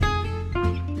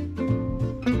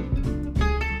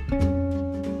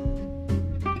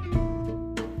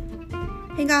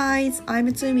Hey guys, I'm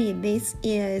Matsumi. This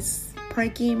is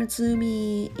Parky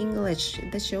Matsumi English,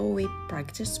 the show we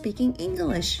practice speaking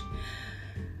English.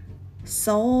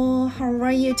 So, how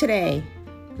are you today,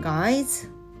 guys?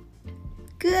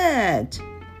 Good.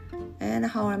 And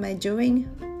how am I doing?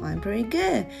 I'm pretty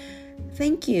good.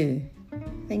 Thank you.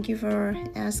 Thank you for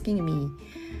asking me.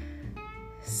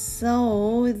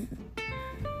 So,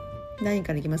 何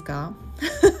からいきますか？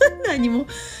何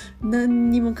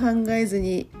も考えず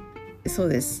に。そう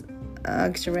です。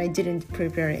Actually, I didn't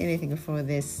prepare anything for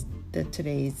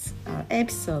today's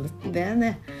episode.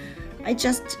 Then I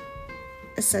just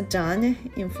sat down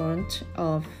in front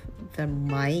of the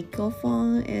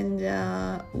microphone and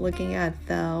looking at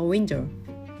the window.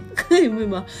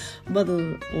 今窓を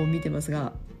見てます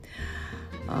が、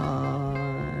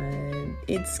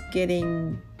it's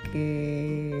getting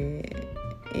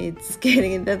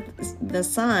the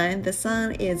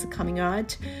sun is coming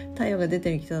out. 太陽が出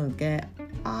てきたので、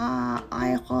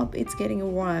I hope it's getting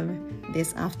warm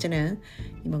this afternoon.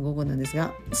 今午後なんです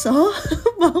が、そう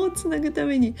場をつなぐた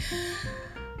めに、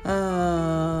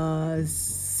yeah,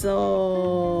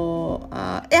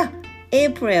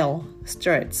 April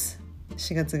starts.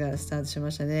 4月がスタートしま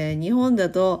したね。日本だ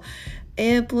と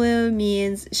April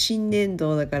means 新年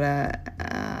度だから、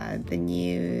a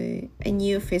new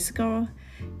fiscal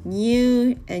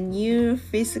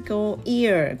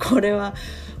year これは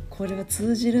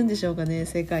通じるんでしょうかね、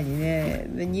世界にね。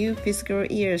 The new fiscal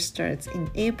year starts in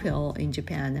April in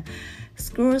Japan.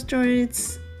 School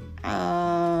starts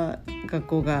学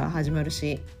校が始まる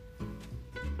し、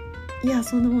いや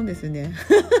そんなもんですよね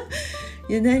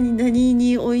いや何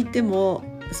においても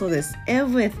そうです。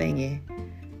Everything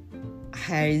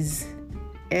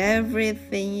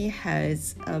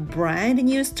has a brand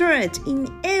new start in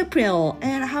April.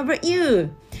 And how about you?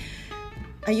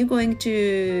 Are you going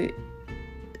to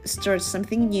start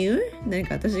something new? 何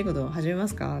か新しいことを始めま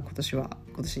すか？今年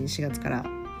4月から。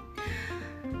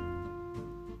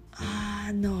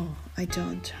No, I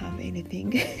don't have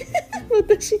anything.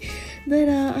 私な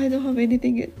ら I don't have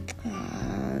anything.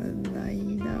 ない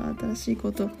な、新しい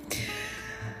こと。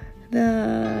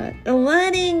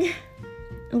Learning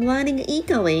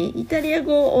Italy イタリア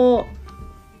語を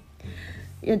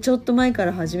ちょっと前か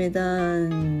ら始めた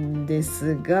んで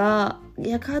すが、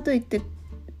かといって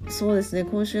そうですね、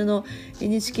今週の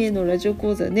NHK のラジオ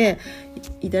講座ね、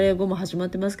イタリア語も始まっ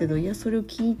てますけど、それを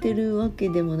聞いてるわけ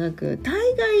でもなく、大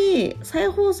概再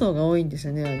放送が多いんです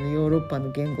よね、ヨーロッパ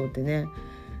の言語ってね。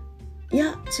違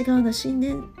うな、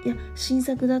新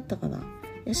作だったかな。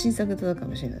新作だったか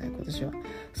もしれない、今年は。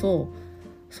そ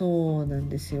うなん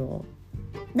ですよ。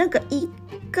なんか一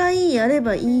回やれ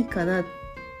ばいいかな。なんて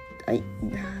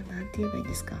言えばいいん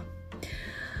ですか。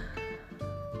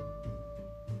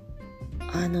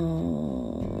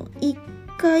一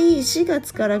回4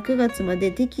月から9月ま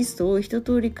でテキストを一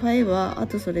通り買えば、あ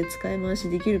とそれ使い回し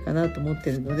できるかなと思っ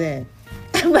てるので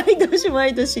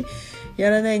毎年や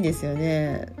らないんですよ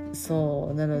ね。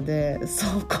そうなので、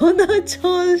この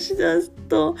調子だ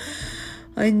と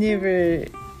I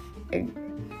never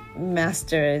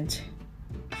mastered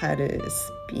how to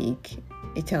speak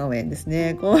Italian です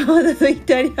ね。このままだとイ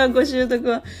タリア語習得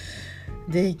は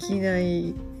できな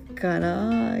いか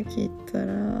な、きっと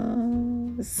な。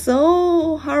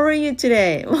So, how are you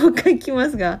today? もう一回聞きま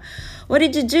すが、What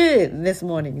did you do this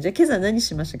morning? じゃあ今朝何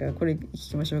しましたか？これ聞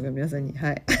きましょうか、皆さんに。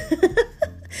はい。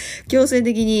強制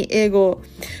的に英語。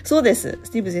そうです。ス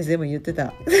ティーブ先生も言って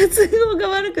た。都合が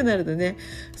悪くなるとね。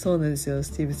そうなんですよ。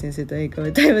スティーブ先生と英会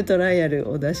話タイムトライアル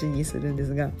を出しにするんで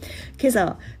すが、今朝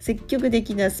は積極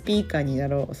的なスピーカーにな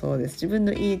ろう。そうです。自分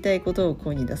の言いたいことを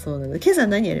声に出そうなので、今朝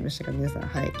何やりましたか、皆さん。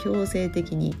はい。強制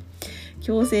的に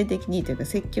というか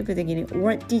積極的に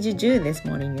What did you do this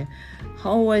morning?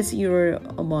 How was your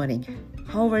morning?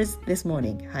 How was this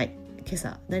morning? はい。今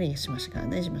朝何しましたか？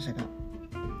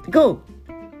 Go!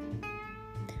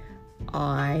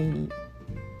 I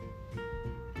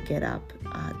get up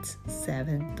at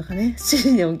 7とかね、7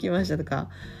時に起きましたとか、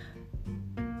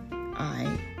I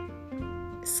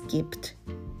skipped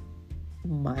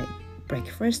my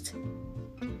breakfast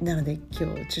なので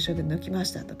今日昼食抜きま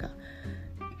したとか、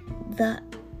That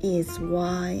is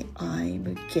why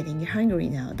I'm getting hungry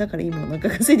now だから今お腹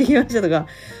が空いてきましたとか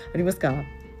ありますか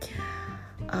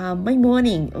？My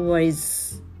morning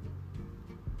was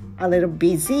a little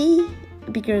busy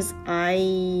because I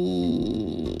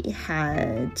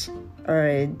had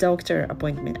a doctor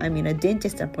appointment. I mean a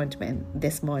dentist appointment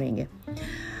this morning.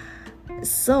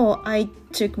 So I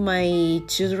took my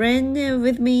children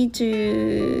with me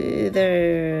to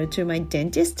my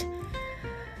dentist.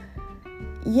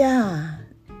 Yeah.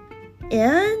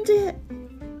 And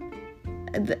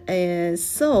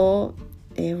So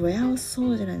じ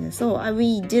ゃないね。So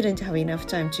we didn't have enough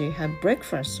time to have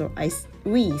breakfast, so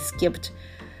we skipped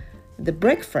the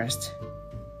breakfast.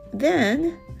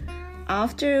 Then,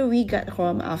 after we got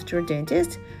home after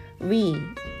dentist, we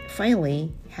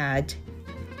finally had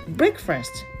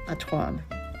breakfast at home.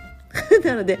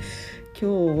 なので、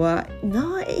今日は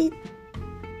night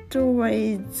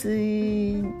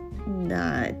was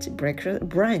not breakfast,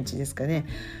 brunch ですかね。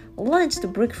ランチと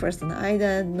ブレックファーストの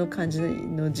間の感じ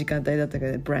の時間帯だったか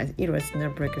ら、ブランチ。It was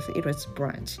not breakfast, it was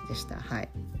brunch でした。はい。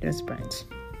It was brunch.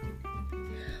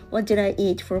 What did I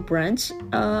eat for brunch?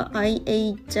 I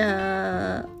ate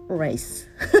rice.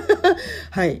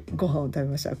 はい。ご飯を食べ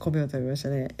ました。米を食べました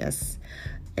ね。Yes.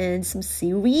 And some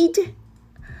seaweed.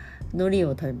 海苔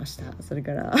を食べました。それ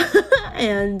から、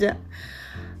and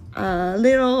a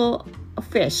little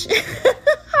fish. How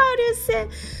do you say?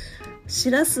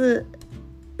 しらす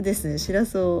ですね。しら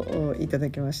すをいただ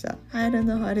きました。I don't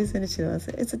know how to say しらす。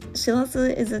しら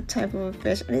す is a type of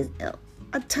fish. It is a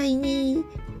tiny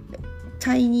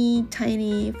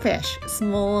fish.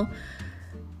 Smallも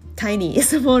tiny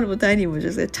も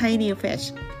just a tiny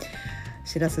fish.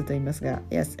 しらすと言いますが。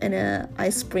Yes. And I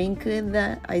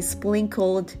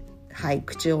sprinkled はい、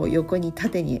口を横に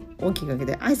縦に大きくかけ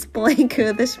て I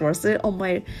sprinkled the しらす on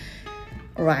my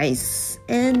rice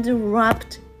and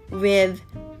wrapped with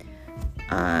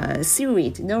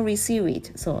seaweed, nori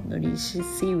seaweed そう、ノリシシ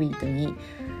ーウィードに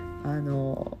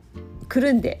く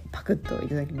るんでパクッとい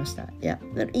ただきました。Yeah,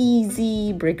 that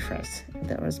easy breakfast.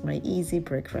 That was my easy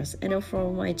breakfast. And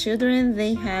for my children,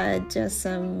 they had just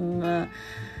some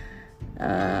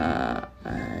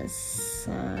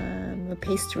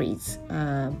pastries,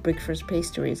 breakfast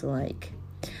pastries like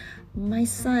my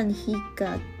son, he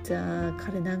got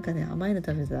彼なんかね甘いの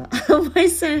食べた。My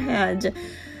son had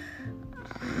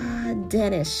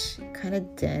Danish, kind of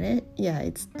Danish. Yeah,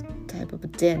 it's type of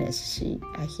Danish. He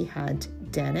had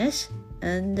Danish,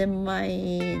 and then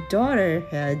my daughter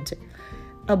had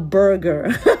a burger.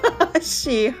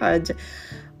 She had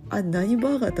何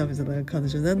バーガー食べてたの彼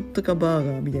女なんとかバー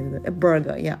ガーみたいな a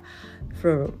burger, yeah,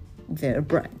 for their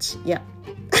brunch, yeah.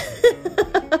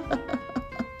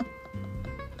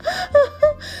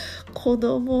 子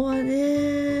供は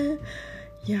ね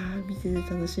いや見てて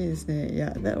楽しいですね。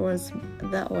Yeah, that was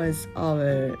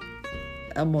our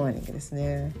morning です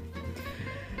ね。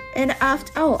And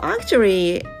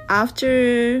actually,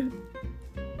 after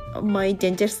my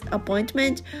dentist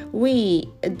appointment, we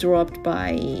dropped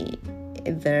by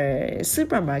the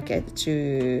supermarket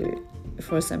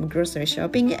for some grocery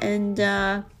shopping. And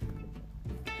今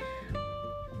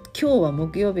日は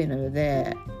木曜日なの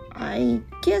でI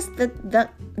guess that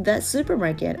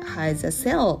supermarket has a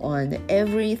sale on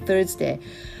every Thursday.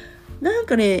 なん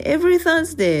かね、every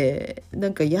Thursday な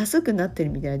んか安くなってる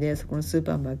みたいで、そこのスー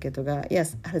パーマーケットが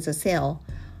Yes, has a sale.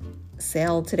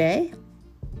 Sale today?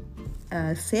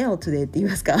 Sale today って言い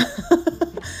ますか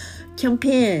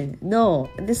Campaign. No,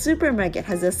 the supermarket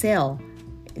has a sale.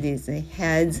 It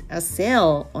has a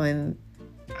sale on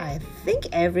I think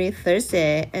every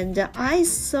Thursday. And I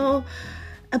saw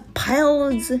a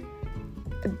bags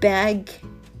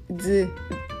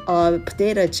of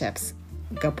potato chips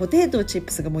がポテトチッ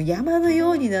プスがもう山の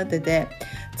ようになってて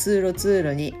通路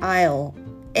に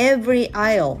every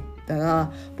aisle だから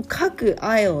もう各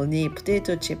aisle にポテ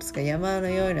トチップスが山の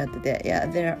ようになってて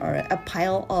Yeah, there are a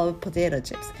pile of potato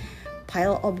chips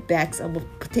pile of bags of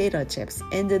potato chips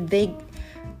and they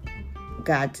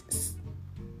got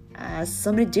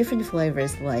so many different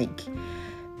flavors like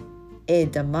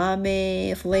枝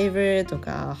豆フレーバーと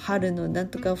か春のなん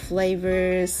とかフレーバ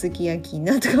ーすき焼き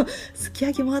なんとかすき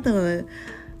焼きもあったかな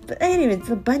But anyway, it's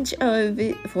a bunch of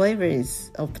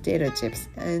flavors of potato chips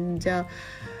and the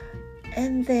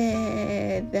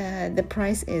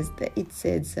price is that it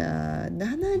says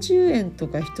 70円と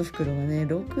か1袋がね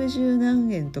60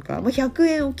何円とかもう100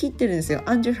円を切ってるんですよ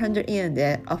under 100円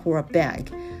で for a bag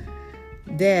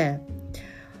で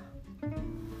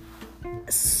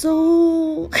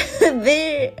So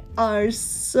they are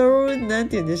so なん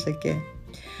て言うんでしたっけ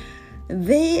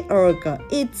They are か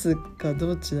It's か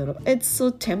どっちだろう It's so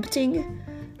tempting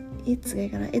It's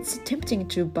tempting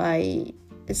to buy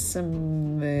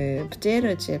some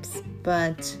potato chips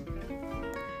But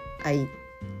I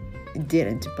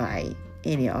didn't buy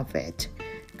any of it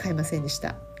買いませんでし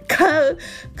た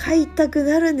買いたく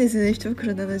なるんですね。1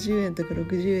袋70円とか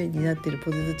60円になってる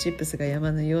ポテトチップスが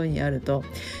山のようにあると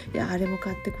いやあれも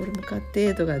買ってこれも買っ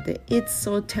てとかで It's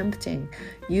so tempting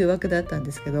誘惑だったん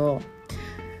ですけど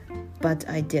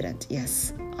But I didn't.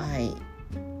 Yes,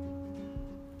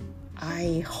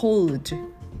 I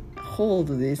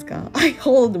hold ですか I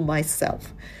hold myself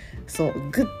そう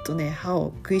ぐっとね歯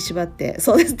を食いしばって、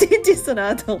そうです、デンティストの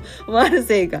後もある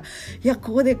せいか、いや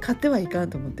ここで買ってはいかん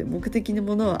と思って、目的の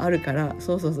ものはあるから、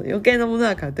そう余計なもの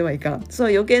は買ってはいかん、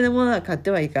余計なものは買っ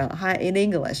てはいかん。はい、in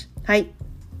English、 はい。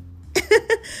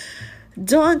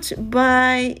Don't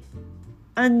buy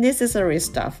unnecessary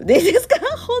stuff でいいですか？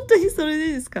本当にそれでい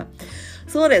いですか？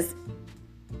そうです。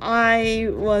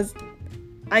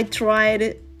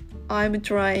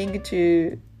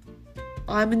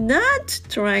I'm not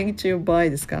trying to buy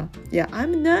ですか？いや、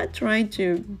I'm not trying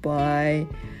to buy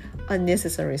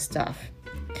unnecessary stuff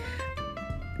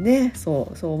ね、そ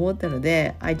う思ったの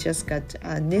で I just got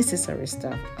unnecessary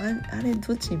stuff あれ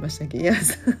どっち言いましたっけ？いや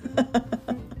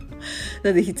な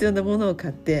ので必要なものを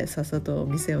買ってさっさと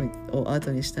店を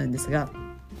後にしたんですが、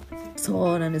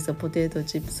そうなんですよ。ポテト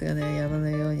チップスがね山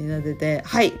のようになってて、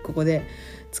はい、ここで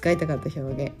使いたかった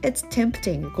表現 It's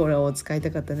tempting、 これを使いた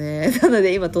かったね。なの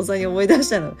で今とっさに思い出し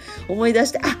て、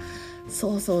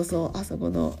そうあそこ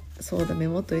のそうだメ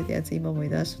モっといたやつ今思い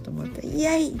出したと思って、イ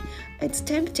エイ It's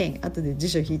tempting、 後で辞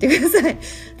書引いてください。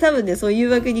多分ねそういう誘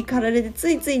惑に駆られてつ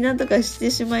いつい何とかし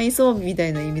てしまいそうみた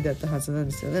いな意味だったはずなん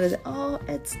ですよ。なので Oh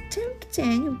it's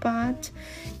tempting but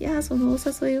いやそのお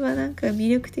誘いはなんか魅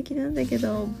力的なんだけ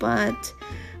ど but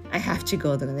I have to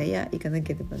go とかね、いや行かな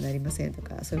ければなりませんと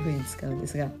かそういう風に使うんで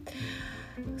すが、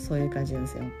そういう感じなんで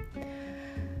すよ。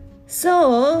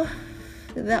So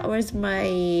that was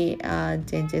my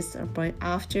dentist appointment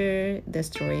after the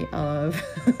story of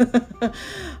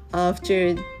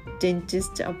after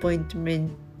dentist appointment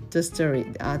story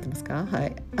合ってますか？は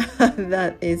い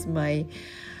that is my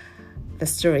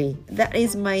story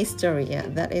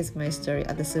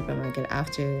at the supermarket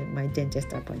after my dentist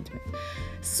appointment.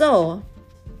 So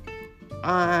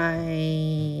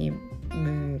I'm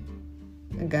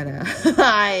gonna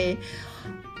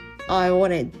I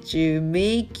wanted to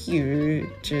make you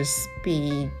to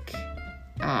speak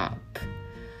up。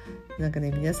 なんか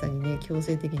ね皆さんにね強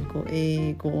制的にこう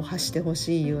英語を発してほ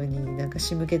しいようになんか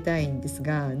仕向けたいんです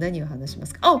が、何を話しま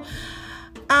すか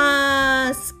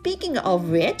？Speaking of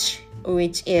which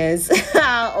is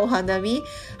お花見、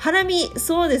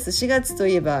そうです。4月と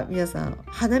いえば皆さん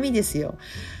花見ですよ。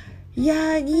い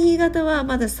や新潟は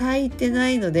まだ咲いてな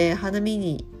いので花見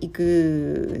に行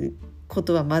くこ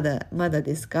とはまだ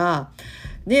ですが、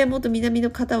ね、もっと南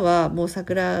の方はもう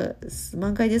桜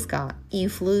満開ですか？ In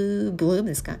full bloom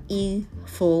ですか？ In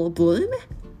full bloom?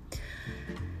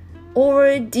 Or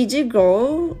did you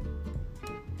go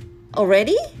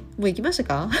already? もう行きました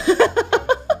か？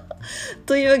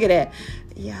というわけで、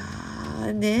いや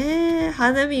ーね、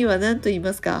花見は何と言い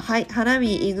ますか？はい、花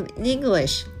見 in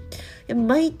English。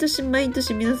毎年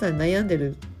皆さん悩んで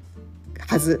る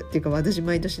はずっていうか、私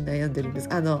毎年悩んでるんです。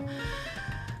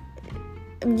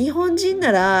日本人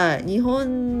なら日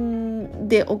本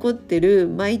で起こってる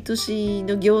毎年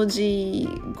の行事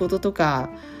事とか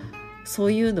そ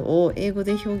ういうのを英語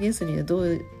で表現するにはど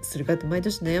うするかって毎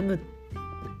年悩む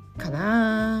か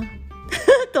な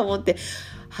と思って、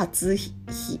初日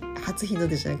の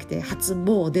出じゃなくて初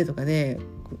詣とかね、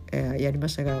やりま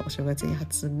したが、お正月に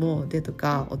初詣と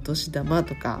かお年玉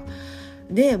とか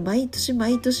で毎年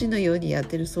のようにやっ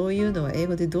てる、そういうのは英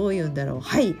語でどう言うんだろう。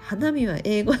はい、花見は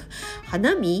英語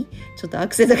花見ちょっとア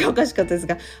クセントがおかしかったです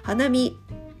が、花見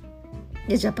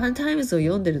でジャパンタイムズを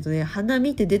読んでるとね、花見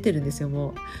って出てるんですよ。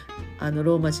もう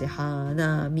ローマ字で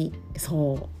花見、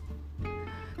そ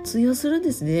う通用するん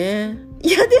ですね。い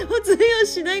やでも通用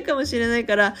しないかもしれない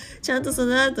から、ちゃんとそ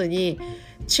の後に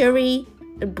チェリ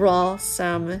ーブロッ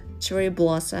サム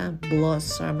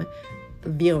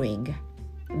ビューイング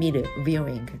見るビュ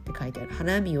ーイングって書いてある。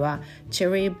花見はチ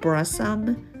ェリーブロッサ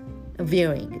ムビ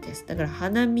ューイングです。だから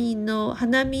花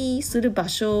見する場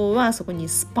所はそこに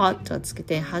スポットをつけ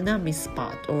て花見スポ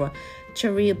ット or チ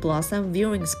ェリーブロッサムビ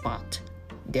ューイングスポット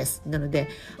です。なので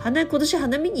今年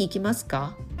花見に行きます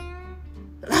か？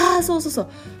そ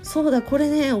うだ、これ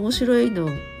ね面白いのを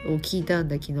聞いたん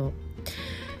だ。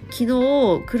昨日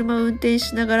車を運転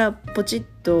しながらポチッ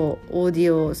とオーデ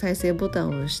ィオ再生ボタン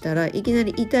を押したら、いきな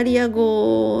りイタリア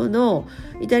語オーデ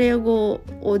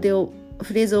ィオ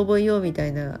フレーズを覚えようみた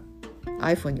いな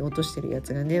iPhone に落としてるや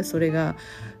つがね、それが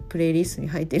プレイリストに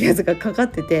入ってるやつがかか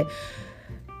ってて、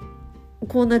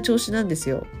こんな調子なんです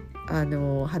よ。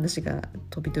話が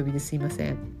飛び飛びですいませ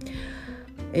ん。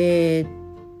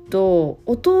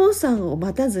お父さんを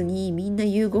待たずにみんな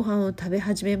夕ご飯を食べ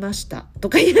始めましたと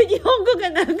かいう日本語が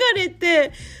流れ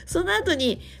て、その後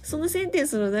にそのセンテン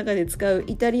スの中で使う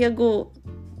イタリア語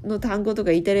の単語と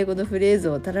かイタリア語のフレーズ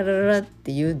をタララララっ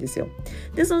て言うんですよ。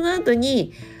でその後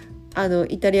に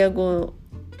イタリア語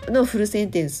のフルセ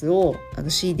ンテンスを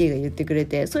CD が言ってくれ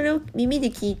て、それを耳で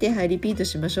聞いて、はいリピート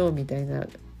しましょうみたいな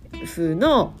風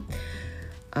の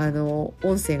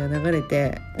音声が流れ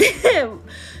て、で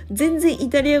全然イ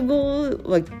タリア語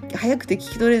は早くて聞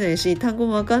き取れないし単語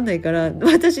も分かんないから、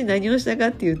私何をしたか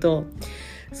っていうと、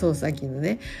そうさっきの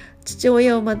ね、父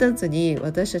親を待たずに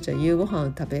私たちは夕ご飯を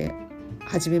食べ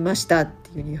始めましたっ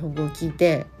ていう日本語を聞い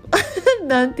て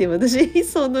なんて私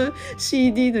その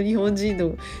CD の日本人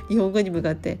の日本語に向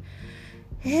かって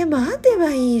待て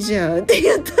ばいいじゃんって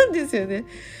言ったんですよね。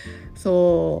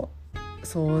そ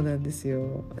うなんです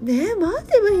よ。待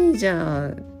てばいいじゃ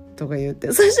んとか言っ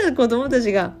て、そしたら子供た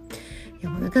ちがお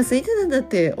腹空いてたんだっ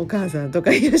てお母さんとか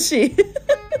言うし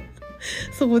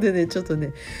そこでねちょっと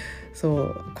ね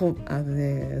そ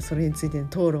れについての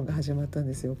討論が始まったん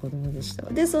ですよ、子供たち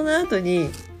と。でその後に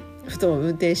ふと運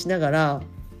転しながら、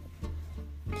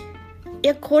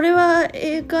これは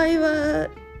英会話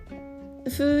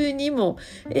風にも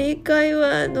英会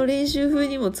話の練習風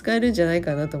にも使えるんじゃない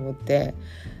かなと思って、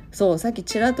さっき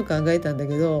ちらっと考えたんだ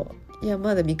けど、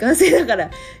まだ未完成だか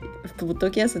らポッ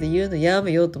ドキャストで言うのや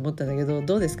めようと思ったんだけど、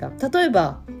どうですか？例え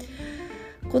ば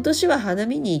今年は花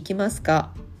見に行きます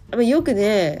か？よく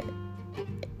ね、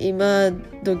今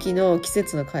時の季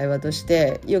節の会話とし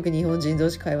てよく日本人同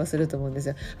士会話すると思うんです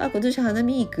よ。今年花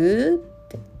見行く？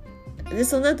ってで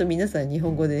その後皆さん日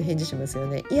本語で返事しますよ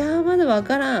ね。まだわ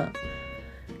からん。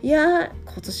今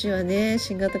年はね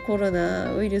新型コロ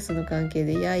ナウイルスの関係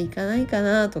で行かないか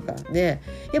なとかね、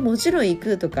もちろん行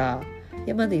くとか、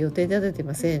まだ予定立てて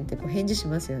ませんって返事し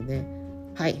ますよね。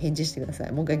はい、返事してくださ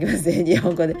い。もう一回いきますね、日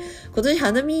本語で。今年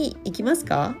花見行きます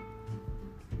か？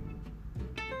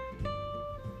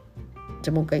じ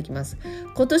ゃあもう一回いきます。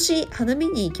今年花見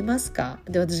に行きますか？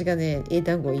で私がね英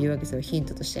単語を言うわけですよ、ヒン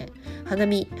トとして。花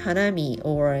見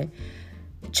or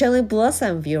cherry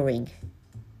blossom viewing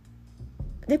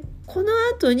で、この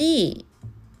後に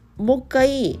もう一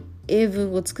回英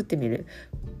文を作ってみる。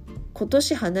今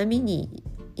年花見に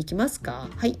行きますか？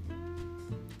はい、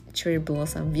チェリーブロッ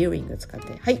サムビューイングを使っ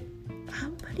て、はい。あ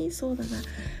んまりそうだな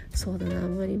あ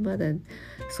んまりまだ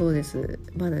そうです、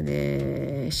まだ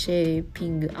ねシェイピ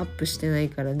ングアップしてない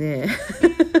からね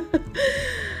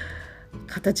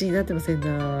形になってません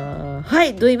な。は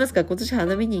い、どう言いますか？今年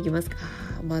花見に行きますか？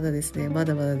まだですね、ま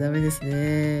だダメです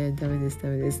ね。ダメで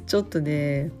す。ちょっと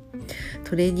ね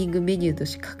トレーニングメニューと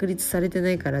して確立されて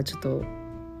ないからちょっと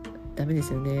ダメで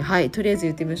すよね。はい、とりあえず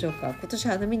言ってみましょうか。今年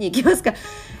花見に行きますか？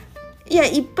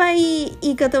いっぱい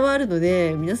言い方はあるの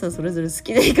で皆さんそれぞれ好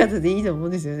きな言い方でいいと思う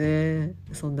んですよね。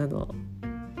そんなの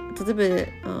例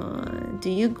えばDo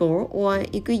you go? or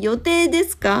行く予定で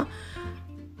すか？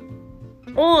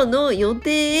の予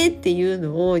定っていう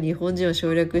のを日本人は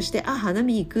省略して、花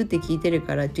見行くって聞いてる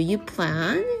から Do you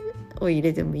plan? を入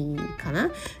れてもいいかな。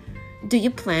 Do you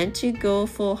plan to go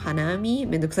for 花見？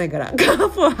めんどくさいから Go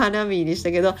for 花見にし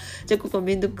たけど、じゃあここ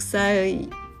めんどくさい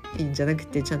んじゃなく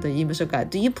てちゃんと言いましょうか。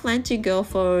 Do you plan to go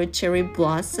for cherry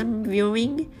blossom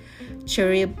viewing?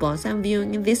 Cherry blossom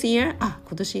viewing this year? 今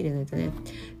年入れないとね。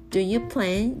Do you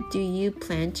plan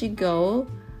to go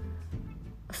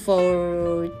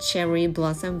for cherry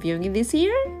blossom viewing this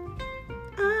year?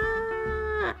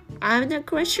 I'm not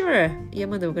quite sure.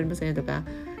 まだわかりませんとか。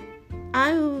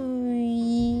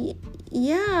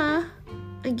Yeah,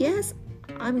 I guess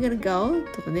I'm gonna go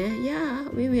とかね。Yeah,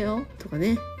 we will とか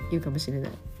ね言うかもしれな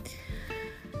い。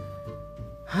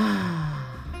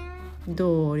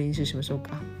どう練習しましょう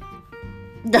か。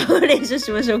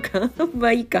ま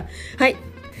あいいか。はい。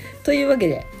というわけ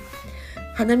で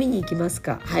花見に行きます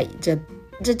か？はい。じゃあ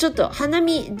ちょっと花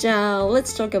見、じゃあ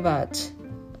Let's talk about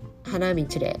花見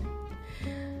today。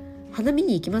 花見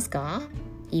に行きますか？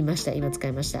言いました。今使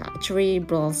いました。Tree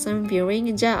blossom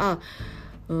viewing。 じゃあ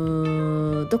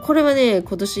これはね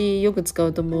今年よく使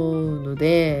うと思うの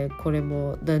で、これ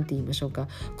もなんて言いましょうか。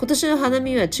今年の花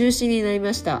見は中止になり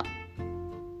ました。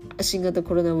新型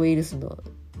コロナウイルス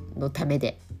のため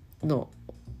での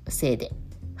せいで。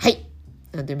はい、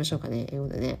なんて言いましょうかね、英語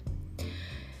でね。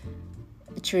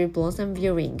Tree blossom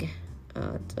viewing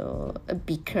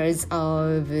because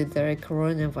of the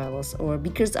coronavirus or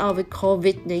because of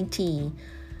COVID-19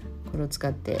 これを使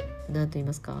って何と言い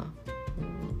ますか、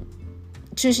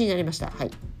中止になりました。は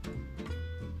い。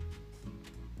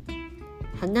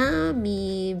花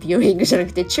見 viewing じゃな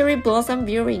くて Cherry blossom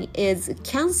viewing is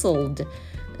cancelled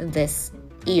this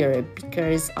year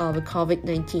because of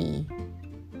COVID-19。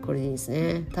 これでいいです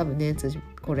ね。多分ね、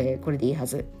これでいいは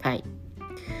ず。はい。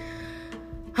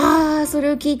そ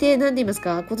れを聞いて何て言います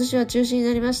か？今年は中止に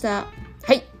なりました。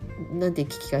はい。なんて聞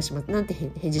き返します？なんて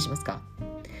返事しますか？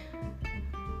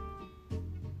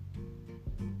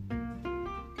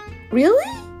 Really?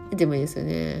 でもいいですよ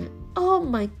ね。Oh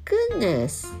my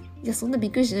goodness。いや、そんなび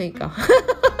っくりしないか。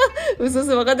そう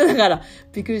分かってたから。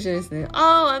びっくりしたですね。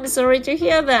Oh, I'm sorry to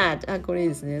hear that. あ、これいい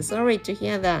ですね。Sorry to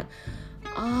hear that.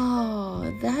 Oh,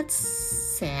 that's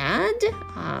sad.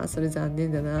 あ、それ残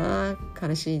念だな。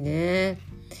悲しいね。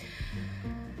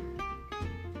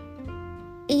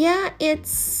いや、い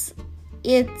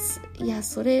や、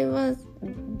それは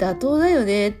妥当だよ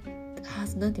ね。あ、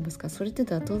なんて言いますか、それって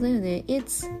妥当だよね。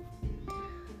It's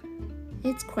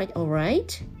quite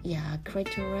alright. Yeah, quite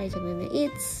alright.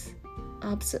 It's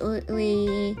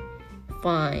absolutely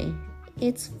fine.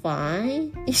 It's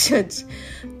fine.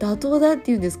 妥当だって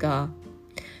言うんですか。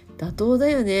妥当だ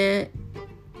よね。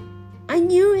I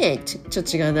knew it. ちょっ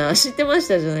と違うな。知ってまし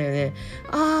たじゃないよね。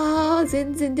あー、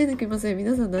全然出てきません。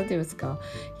皆さんなんて言いますか。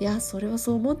いや、それは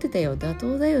そう思ってたよ。妥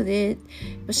当だよね。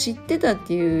知ってたっ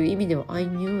ていう意味でも I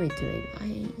knew it. い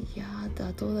や、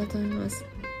妥当だと思います。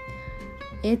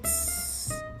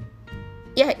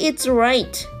Yeah, it's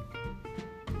right.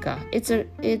 か。It's the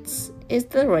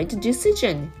right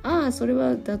decision. ああ、それ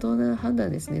は妥当な判断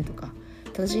ですね。とか。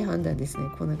正しい判断ですね。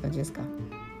こんな感じですか。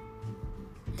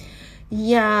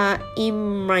Yeah,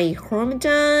 in my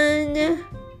hometown,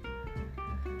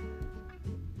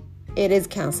 it is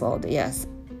cancelled. Yes.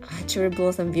 Cherry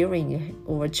blossom viewing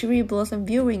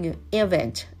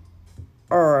event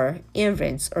or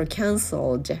events are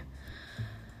cancelled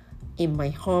in my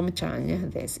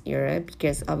hometown this year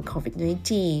because of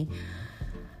COVID-19.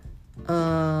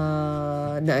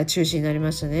 中止になり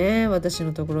ましたね。私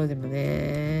のところでも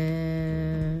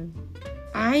ね。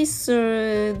I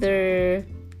saw the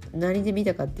何で見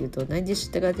たかっていうと、何で知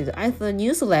ったかっていうと、I saw a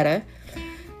newsletter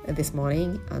this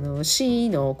morning. C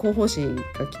の広報誌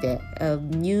が来て、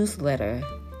newsletter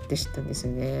で知ったんです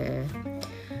よね。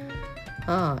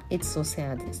It's so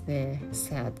sad ですね。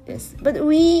sad です。But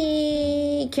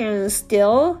we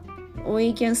still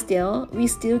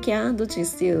can どっち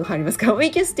still 入りますか we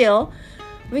can still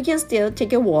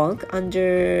take a walk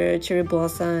under cherry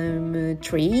blossom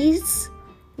trees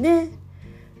ね。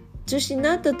中止に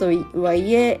なったとは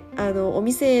いえ、お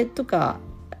店とか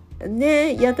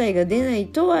ね、屋台が出ない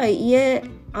とはいえ、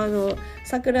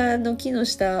桜の木の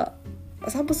下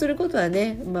散歩することは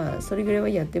ね、まあそれぐらいは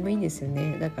やってもいいんですよ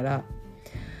ね。だから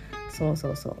そう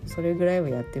それぐらいは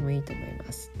やってもいいと思い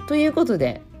ます。ということ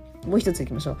でもう一つい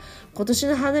きましょう。今年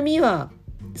の花見は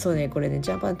そうね、これね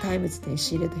ジャパンタイムズで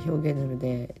仕入れた表現なの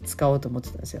で使おうと思って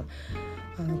たんですよ。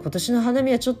今年の花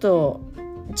見はちょっと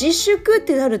自粛っ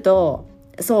てなると、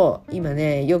そう今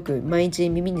ねよく毎日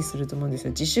耳にすると思うんです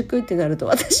よ。自粛ってなると、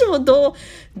私もどう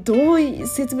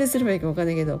説明すればいいか分かん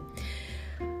ないけど、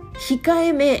控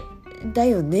えめだ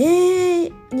よね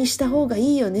にした方が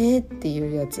いいよねって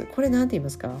いうやつ。これなんて言いま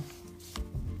すか。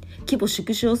規模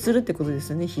縮小するってことで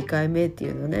すよね。控えめってい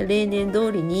うのはね、例年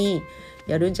通りに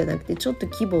やるんじゃなくて、ちょっと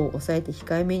規模を抑えて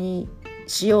控えめに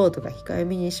しようとか、控え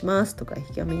めにしますとか、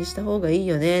控えめにした方がいい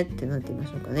よねってなってみま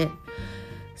しょうかね。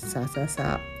さあ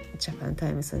ジャパンタ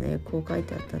イムズね、こう書い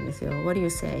てあったんですよ。 What do you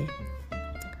say?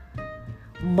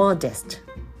 Modest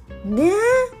ねえ、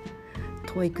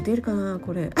TOEIC出るかな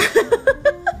これ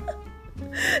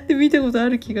で見たことあ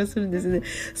る気がするんですね。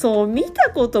そう、見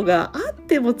たことがあっ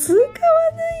ても使わ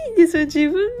ないんですよ。自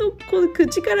分の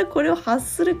口からこれを発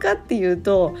するかっていう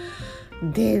と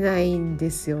出ないん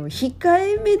ですよ。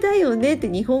控えめだよねって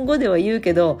日本語では言う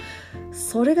けど、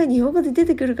それが日本語で出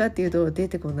てくるかっていうと出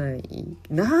てこない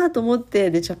なと思って、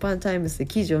でジャパンタイムズで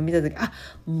記事を見た時、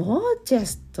モージェ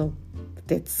ストっ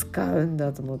て使うん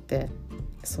だと思って、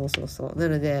そうな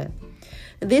ので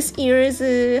This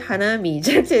year's 花見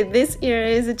じゃなくて This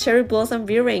year's cherry blossom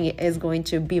viewing is going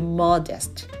to be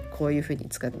modest。 こういう風に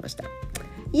使ってました。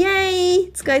イエー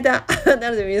イ、使えた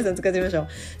なので皆さん使ってみましょう。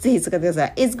ぜひ使ってくださ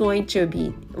い。It's going to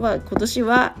be は今年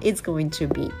は It's going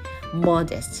to be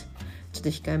modest。 ちょっと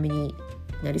控えめに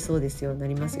なりそうですよ、な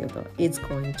りますよと。 It's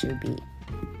going to be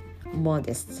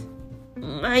modest。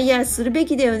 いやするべ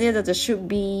きだよねだと should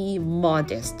be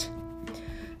modest。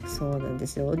 そうなんで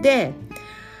すよ。で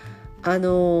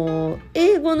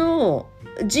英語の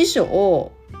辞書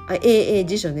を英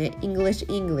辞書ね、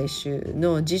English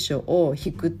の辞書を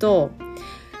引くと、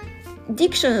ディ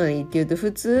クショナリーっていうと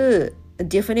普通デ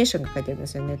ィフィニッションが書いてありま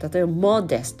すよね。例えば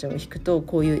modest を引くと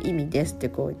こういう意味ですって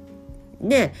こう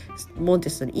ね、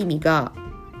modest の意味が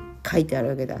書いてある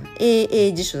わけだ。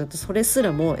英辞書だとそれす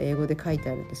らも英語で書いて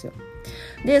あるんですよ。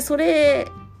でそれ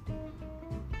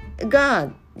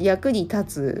が役に立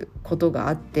つことが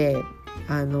あって、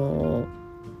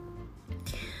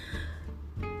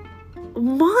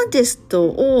モデスト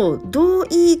をどう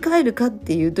言い換えるかっ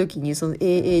ていう時にその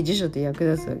英辞書って役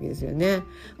立つわけですよね。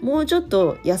もうちょっ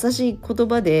と優しい言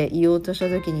葉で言おうとした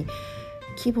時に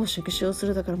規模縮小す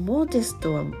るだからモデス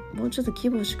トはもうちょっと規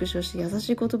模縮小して優し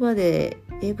い言葉で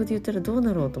英語で言ったらどう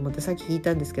なろうと思ってさっき聞い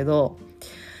たんですけど、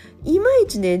いまい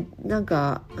ちねなん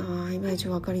かいまいち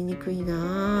分かりにくい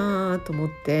なと思っ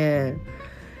て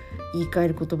言い換え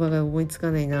る言葉が思いつ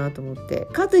かないなと思って、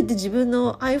かといって自分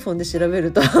の iPhone で調べ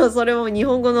るとそれも日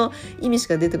本語の意味し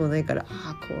か出てこないからこ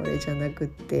れじゃなくっ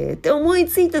て思い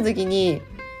ついた時に、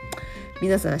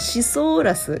皆さんシソー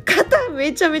ラス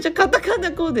めちゃめちゃカタカ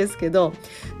ナ語ですけど、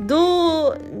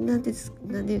なんで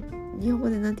日本語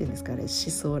でなんて言うんですかあれ、シ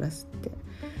ソーラスって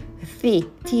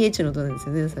th の音なんです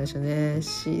よね最初ね。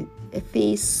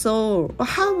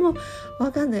もう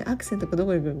分かんない、アクセントがど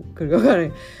こに来るか分からない。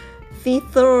フィ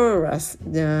ソーラス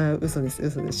嘘です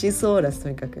シソーラス、と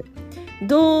にかくな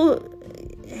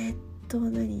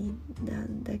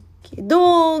んだっけ、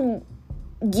同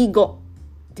義語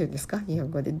っていうんですか、日本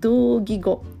語で同義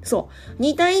語、そう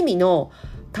似た意味の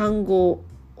単語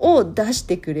を出し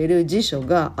てくれる辞書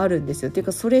があるんですよ。っていう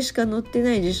かそれしか載って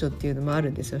ない辞書っていうのもあ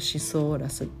るんですよ、シソーラ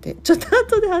スって。ちょっと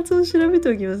後で発音調べて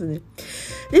おきますね。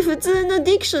で普通の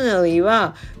ディクショナリー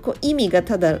はこう意味が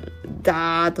ただ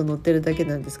ダーッと載ってるだけ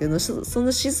なんですけど、そ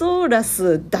のシソーラ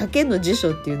スだけの辞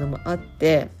書っていうのもあっ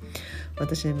て、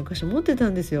私ね昔持ってた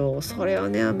んですよ。それを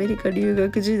ねアメリカ留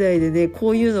学時代でねこ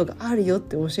ういうのがあるよっ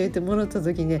て教えてもらった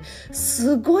時ね、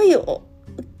すごい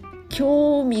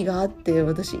興味があって、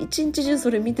私一日中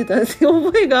それ見てたんですよ。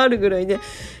覚えがあるぐらいで、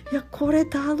いやこれ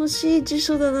楽しい辞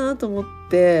書だなと思っ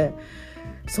て、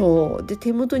そうで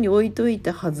手元に置いとい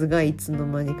たはずがいつの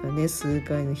間にかね数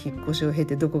回の引っ越しを経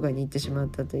てどこかに行ってしまっ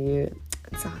たという、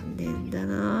残念だ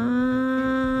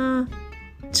な、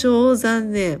超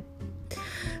残念。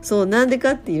そうなんで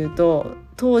かっていうと、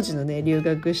当時のね留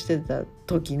学してた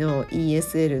時の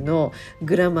ESL の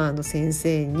グラマーの先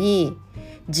生に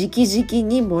直々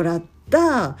にもらっ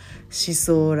たシ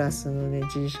ソーラスのね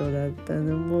辞書だった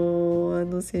の。もうあ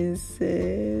の先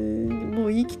生も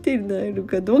う生きている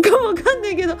かどうかわかんな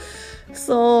いけど、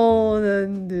そうな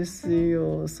んです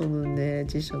よ。そのね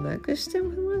辞書なくして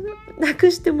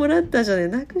もらったじゃね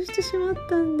なくしてしまっ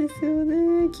たんですよ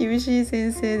ね。厳しい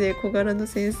先生で小柄の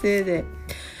先生で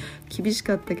厳し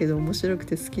かったけど面白く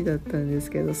て好きだったんです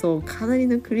けど、そうかなり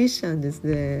のクリスチャンです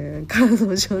ね。彼女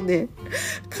の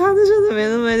目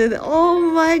の前でね、オ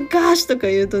ーマイガーシとか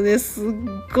言うとね、すっ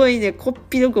ごいねこっ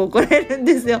ぴどく怒られるん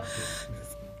ですよ。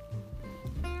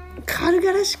軽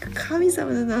々しく神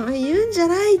様の名前言うんじゃ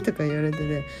ないとか言われて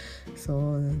ね、そ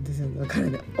うなんですよ。だから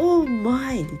ねオー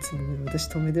マイっていつもね私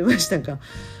止めてましたが、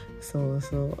そう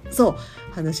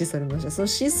話されました。その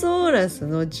シソーラス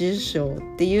の辞書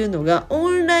っていうのがオ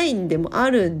ンラインでもあ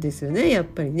るんですよね、やっ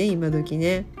ぱりね今時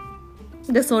ね。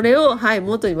でそれを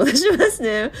元に戻します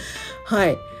ね。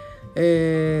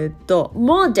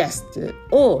モデス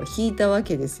トを引いたわ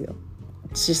けですよ、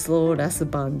シソーラス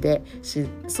版で。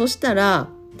そしたら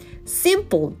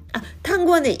simple、単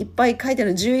語はねいっぱい書いてあ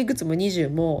る、10いくつも20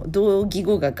も同義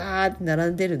語がガーって並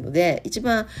んでるので、一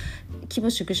番規模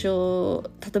縮小、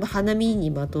例えば花見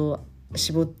に的を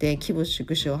絞って規模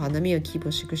縮小、花見を規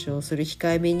模縮小する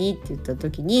控えめにって言った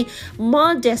時に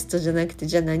modest じゃなくて、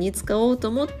じゃあ何使おうと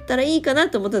思ったらいいかな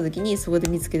と思った時に、そこで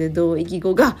見つけて同義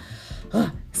語が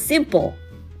simple、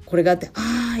これがあって、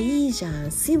いいじゃん、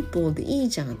simple でいい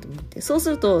じゃんと思って、そうす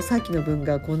るとさっきの文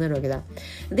がこうなるわけだ。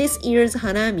 This year's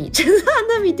花見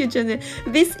花見って言っちゃうね。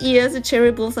 This year's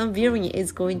cherry blossom viewing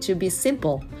is going to be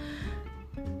simple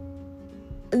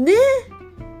ね。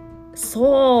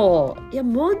そういや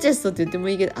モジェストって言っても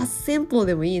いいけどsimple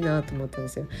でもいいなと思ったんで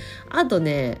すよ。あと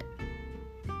ね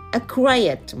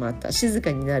quiet もあった、静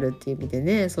かになるっていう意味で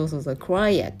ね。そう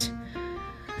quiet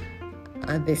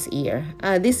this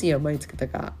year 毎つけた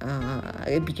か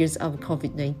because of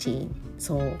COVID-19。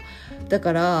 そうだ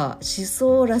からシ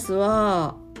ソーラス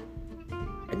は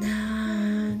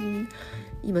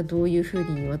今どういうふう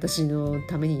に私の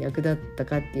ために役立った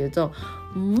かっていうと、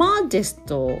マジェス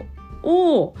ト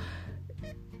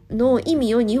の意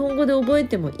味を日本語で覚え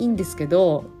てもいいんですけ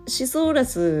ど、シソーラ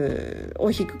ス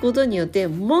を引くことによって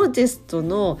モジェスト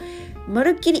のま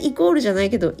るっきりイコールじゃない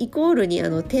けどイコールに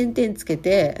点々つけ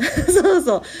て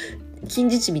近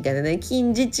似値みたいなね、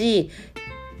近似値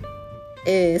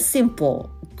simple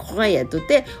quiet っ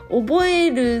て覚え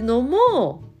るの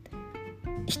も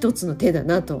一つの手だ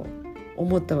なと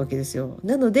思ったわけですよ。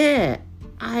なので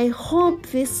I hope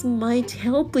this might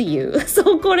help you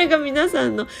そうこれが皆さ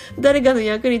んの誰かの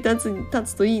役に立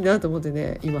つといいなと思って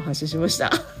ね今発信しまし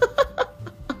た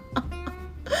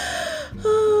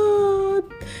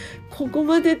ここ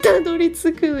までたどり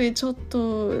着くのにちょっ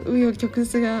と紆余曲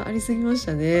折がありすぎまし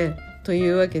たね。とい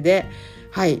うわけで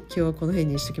はい、今日はこの辺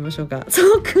にしときましょうか。そ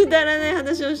うくだらない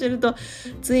話をしてると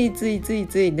つい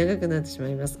長くなってしま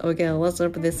います。Okay, let's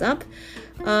wrap this up.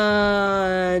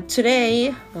 Today,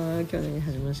 今日何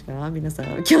話しましたか皆さん。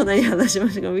今日何話しま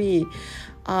したか ?We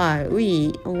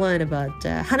learn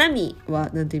about、花見は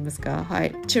何と言いますかは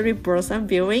い、Cherry Blossom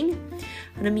Viewing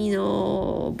花見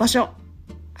の場所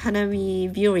花見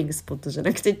ビューイングスポットじゃ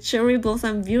なくて Cherry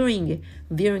Blossom Viewing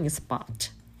Spot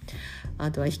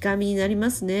あとは光になり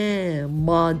ますね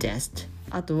Modest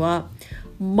あとは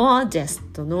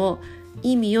Modest の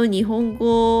意味を日本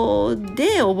語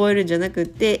で覚えるんじゃなく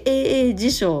て英英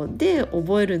辞書で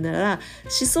覚えるなら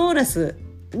シソーラス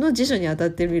の辞書に当たっ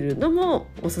てみるのも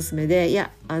おすすめでい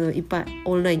っぱい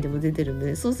オンラインでも出てるの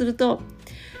でそうすると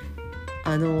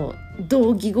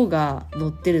同義語が載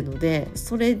ってるので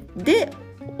それで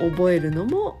覚えるの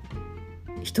も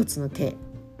一つの手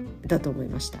だと思い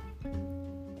ました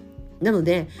なの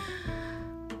で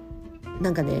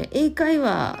なんかね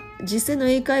実践の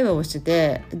英会話をして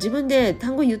て自分で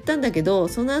単語言ったんだけど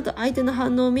その後相手の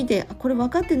反応を見てこれ分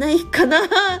かってないかな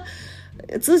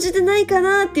通じてないか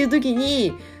なっていう時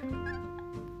に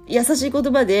優しい言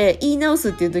葉で言い直す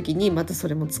っていう時にまたそ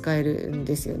れも使えるん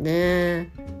ですよね。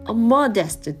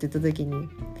modest って言ってた時に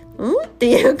って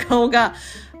いう顔が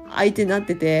相手になっ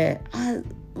てて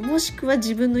もしくは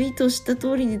自分の意図した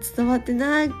通りに伝わって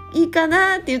ないか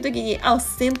なっていう時に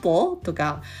simple と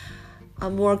か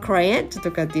more quiet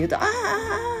とかって言うと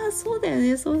そうだよ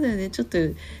ねちょっと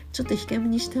控えめ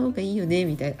にした方がいいよね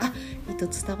みたいな意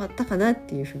図伝わったかなっ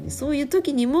ていうふうにそういう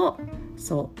時にも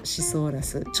シソーラ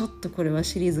スちょっとこれは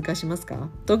シリーズ化しますか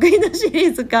得意なシリ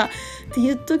ーズ化って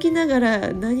言っときなが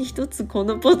ら何一つこ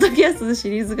のポッドキャストシ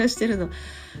リーズ化してるの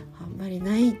あんまり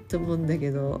ないと思うんだけ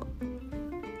ど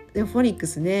でもフォニック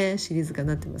スねシリーズ化に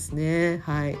なってますね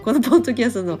はいこのポッドキャ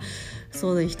スト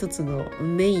の一つの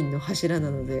メインの柱な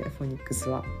のでフォニックス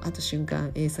はあと瞬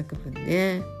間英作文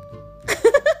ね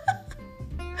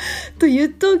と言っ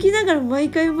ておきながら毎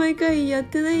回やっ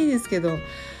てないですけど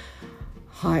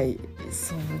はい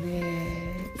そ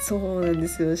うなんで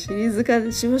すよシリーズ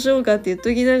化しましょうかって言っ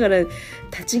ときながら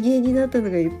立ち消えになったの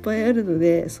がいっぱいあるの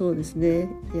でそうですね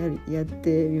やっ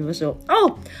てみましょ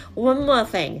うone more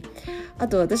thing あ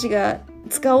と私が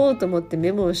使おうと思って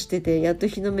メモをしててやっと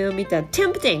日の目を見た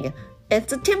tempting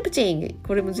It's tempting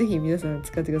これもぜひ皆さん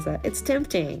使ってください It's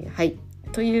tempting はい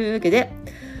というわけで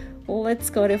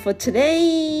Let's call it for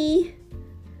today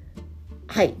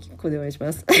はい、ここでお願いし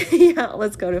ます。Yeah,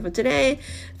 let's call it for today.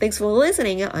 Thanks for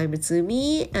listening. I'm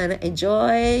Mitsumi and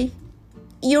enjoy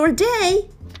your day.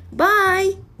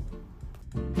 Bye!